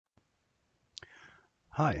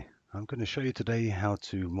Hi, I'm going to show you today how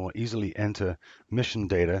to more easily enter mission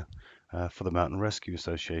data for the Mountain Rescue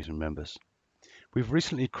Association members. We've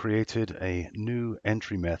recently created a new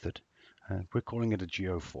entry method. We're calling it a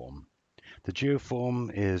GeoForm. The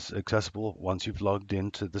GeoForm is accessible once you've logged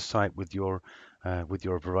into the site with your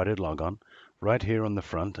provided logon, right here on the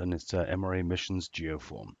front, and it's MRA Missions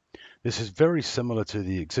GeoForm. This is very similar to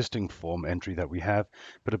the existing form entry that we have,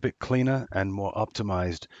 but a bit cleaner and more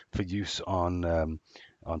optimized for use on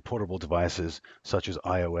portable devices such as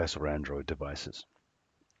iOS or Android devices.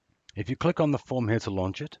 If you click on the form here to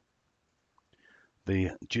launch it,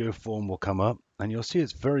 the GeoForm will come up, and you'll see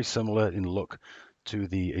it's very similar in look to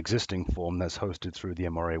the existing form that's hosted through the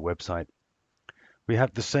MRA website. We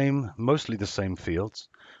have mostly the same fields.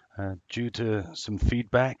 Due to some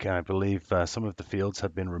feedback, I believe some of the fields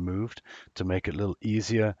have been removed to make it a little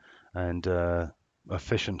easier and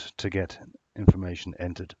efficient to get information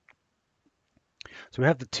entered. So we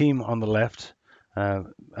have the team on the left.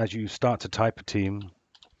 As you start to type a team,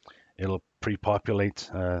 it'll pre-populate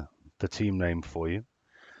the team name for you.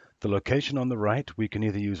 The location on the right, we can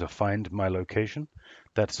either use a Find My Location.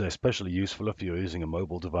 That's especially useful if you're using a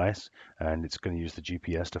mobile device and it's going to use the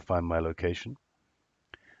GPS to find my location.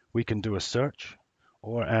 We can do a search,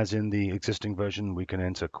 or as in the existing version, we can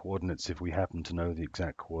enter coordinates if we happen to know the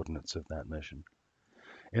exact coordinates of that mission.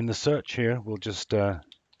 In the search here, we'll just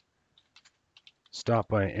start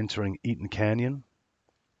by entering Eaton Canyon,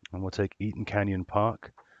 and we'll take Eaton Canyon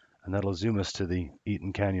Park, and that'll zoom us to the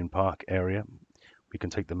Eaton Canyon Park area. We can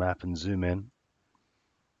take the map and zoom in.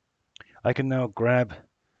 I can now grab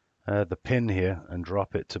the pin here and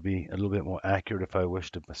drop it to be a little bit more accurate if I wish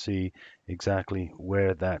to see exactly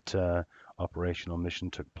where that operational mission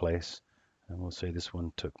took place. And we'll say this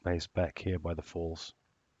one took place back here by the falls.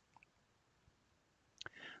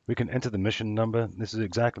 We can enter the mission number. This is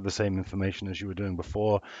exactly the same information as you were doing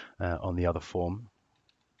before on the other form.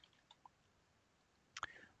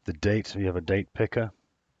 The date, we have a date picker.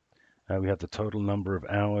 We have the total number of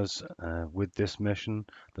hours with this mission,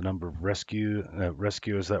 the number of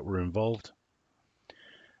rescuers that were involved,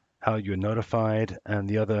 how you're notified, and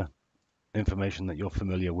the other information that you're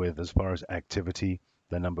familiar with as far as activity,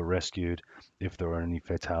 the number rescued, if there are any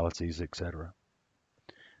fatalities, etc.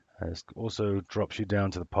 It also drops you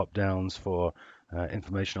down to the pop downs for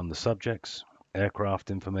information on the subjects,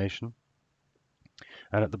 aircraft information.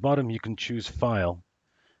 And at the bottom, you can choose file.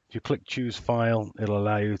 If you click choose file, it'll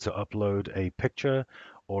allow you to upload a picture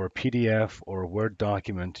or a PDF or a Word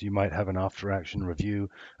document. You might have an after action review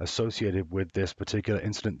associated with this particular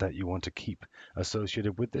incident that you want to keep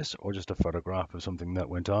associated with this, or just a photograph of something that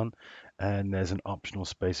went on. And there's an optional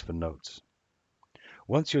space for notes.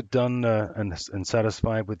 Once you're done and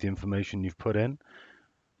satisfied with the information you've put in,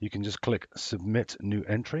 you can just click submit new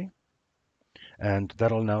entry, and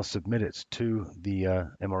that'll now submit it to the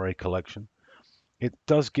MRA collection. It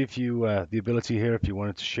does give you the ability here if you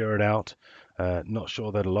wanted to share it out. Not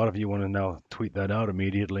sure that a lot of you want to now tweet that out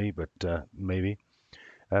immediately, but maybe.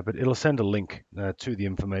 But it'll send a link to the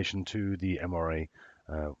information to the MRA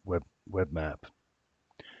web map.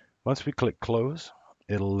 Once we click close,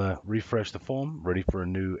 it'll refresh the form, ready for a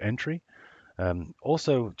new entry.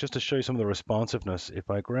 Also, just to show you some of the responsiveness,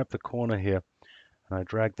 if I grab the corner here and I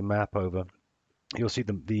drag the map over, you'll see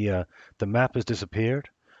the map has disappeared,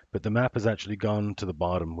 but the map has actually gone to the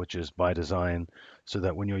bottom, which is by design, so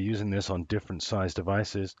that when you're using this on different size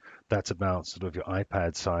devices, that's about sort of your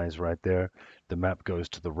iPad size right there. The map goes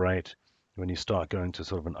to the right. When you start going to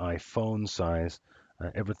sort of an iPhone size,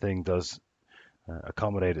 everything does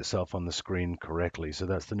accommodate itself on the screen correctly. So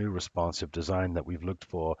that's the new responsive design that we've looked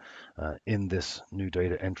for in this new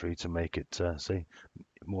data entry to make it, say,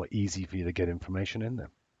 more easy for you to get information in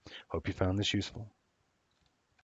there. Hope you found this useful.